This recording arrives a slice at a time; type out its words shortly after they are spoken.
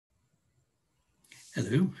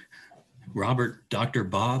Hello, Robert, Dr.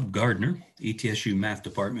 Bob Gardner, ETSU Math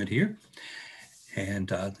Department here. And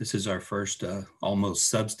this is our first almost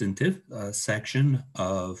substantive section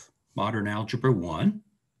of Modern Algebra 1.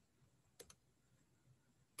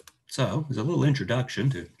 So there's a little introduction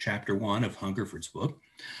to Chapter 1 of Hungerford's book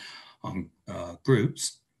on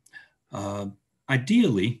groups.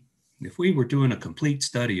 Ideally, if we were doing a complete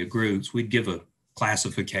study of groups, we'd give a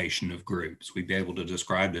classification of groups. We'd be able to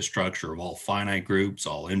describe the structure of all finite groups,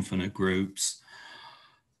 all infinite groups.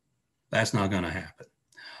 That's not going to happen.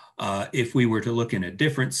 If we were to look in a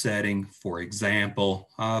different setting, for example,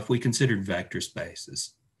 if we considered vector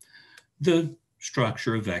spaces, the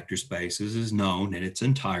structure of vector spaces is known in its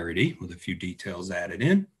entirety with a few details added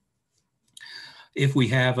in. If we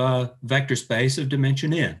have a vector space of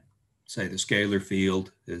dimension n, say the scalar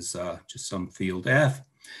field is just some field f,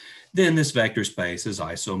 then this vector space is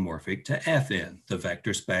isomorphic to Fn, the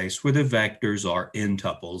vector space where the vectors are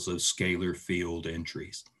n-tuples of scalar field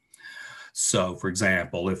entries. So, for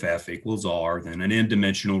example, if F equals R, then an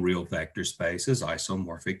n-dimensional real vector space is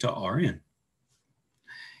isomorphic to Rn.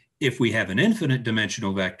 If we have an infinite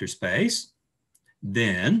dimensional vector space,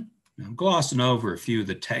 then, I'm glossing over a few of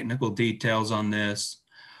the technical details on this.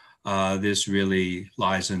 This really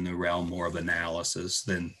lies in the realm more of analysis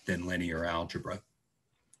than linear algebra.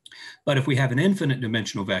 But if we have an infinite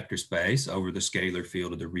dimensional vector space over the scalar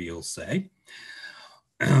field of the reals, say,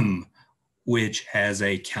 which has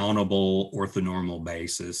a countable orthonormal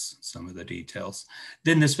basis, some of the details,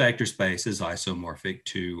 then this vector space is isomorphic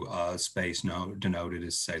to space denoted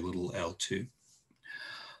as, say, little L2.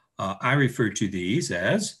 I refer to these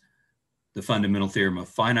as the fundamental theorem of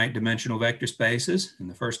finite dimensional vector spaces in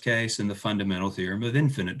the first case, and the fundamental theorem of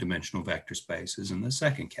infinite dimensional vector spaces in the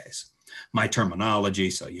second case. My terminology,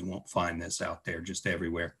 so you won't find this out there just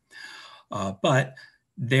everywhere. But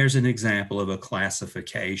there's an example of a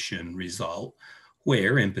classification result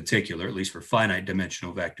where, in particular, at least for finite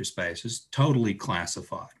dimensional vector spaces, totally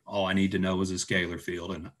classified. All I need to know is a scalar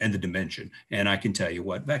field and the dimension, and I can tell you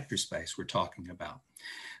what vector space we're talking about,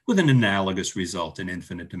 with an analogous result in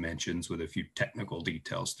infinite dimensions with a few technical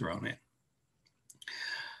details thrown in.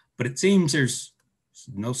 But it seems there's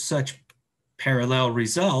no such parallel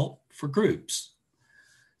result for groups.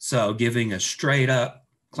 So giving a straight up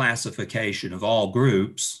classification of all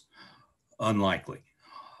groups, unlikely.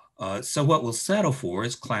 So what we'll settle for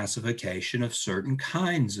is classification of certain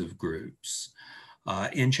kinds of groups.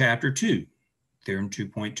 In Chapter 2, Theorem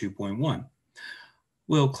 2.2.1,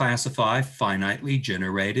 we'll classify finitely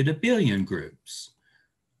generated abelian groups.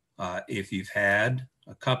 If you've had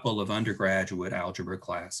a couple of undergraduate algebra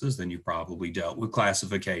classes, then you probably dealt with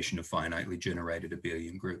classification of finitely generated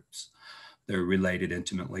abelian groups. They're related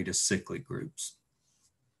intimately to cyclic groups.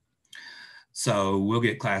 So we'll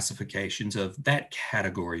get classifications of that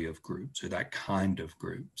category of groups or that kind of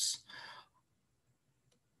groups.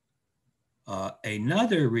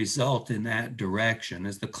 Another result in that direction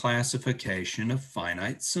is the classification of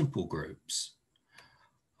finite simple groups.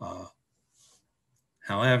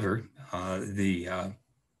 However, the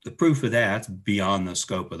proof of that's beyond the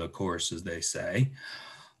scope of the course, as they say.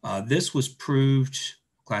 This was proved,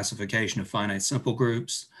 classification of finite simple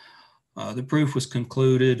groups. The proof was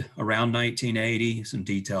concluded around 1980. Some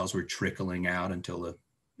details were trickling out until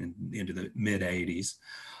into the mid-80s.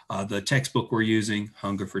 The textbook we're using,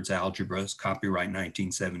 Hungerford's Algebra, is copyright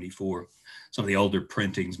 1974. Some of the older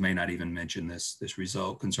printings may not even mention this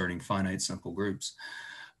result concerning finite simple groups.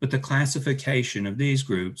 But the classification of these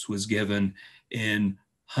groups was given in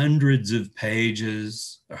hundreds of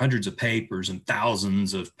pages, or hundreds of papers and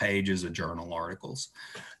thousands of pages of journal articles.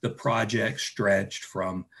 The project stretched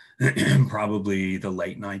from probably the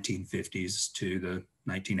late 1950s to the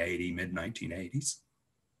 1980, mid-1980s.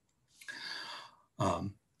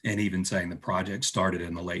 And even saying the project started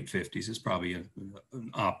in the late 50s is probably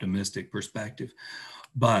an optimistic perspective.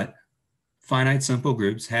 But finite simple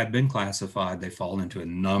groups have been classified. They fall into a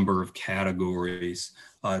number of categories.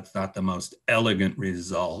 It's not the most elegant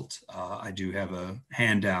result. I do have a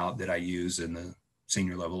handout that I use in the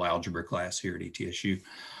senior level algebra class here at ETSU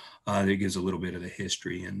that gives a little bit of the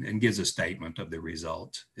history and gives a statement of the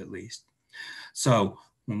result, at least. So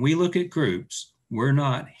when we look at groups, we're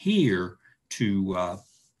not here to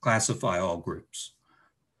classify all groups.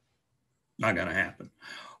 Not going to happen.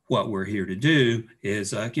 What we're here to do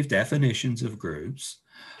is give definitions of groups,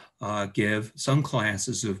 give some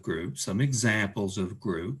classes of groups, some examples of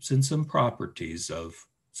groups, and some properties of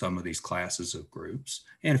some of these classes of groups,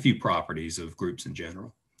 and a few properties of groups in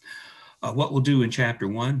general. What we'll do in Chapter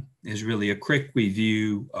 1 is really a quick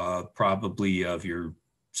review, probably of your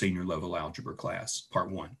senior level algebra class, Part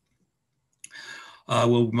 1.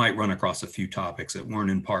 We might run across a few topics that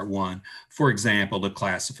weren't in part one. For example, the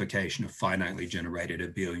classification of finitely generated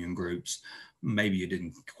abelian groups. Maybe you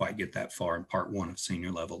didn't quite get that far in part one of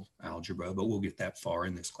senior level algebra, but we'll get that far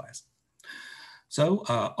in this class. So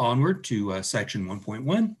onward to section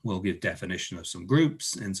 1.1, we'll give definition of some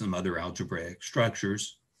groups and some other algebraic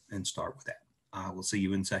structures and start with that. I will see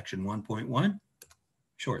you in section 1.1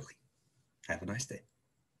 shortly. Have a nice day.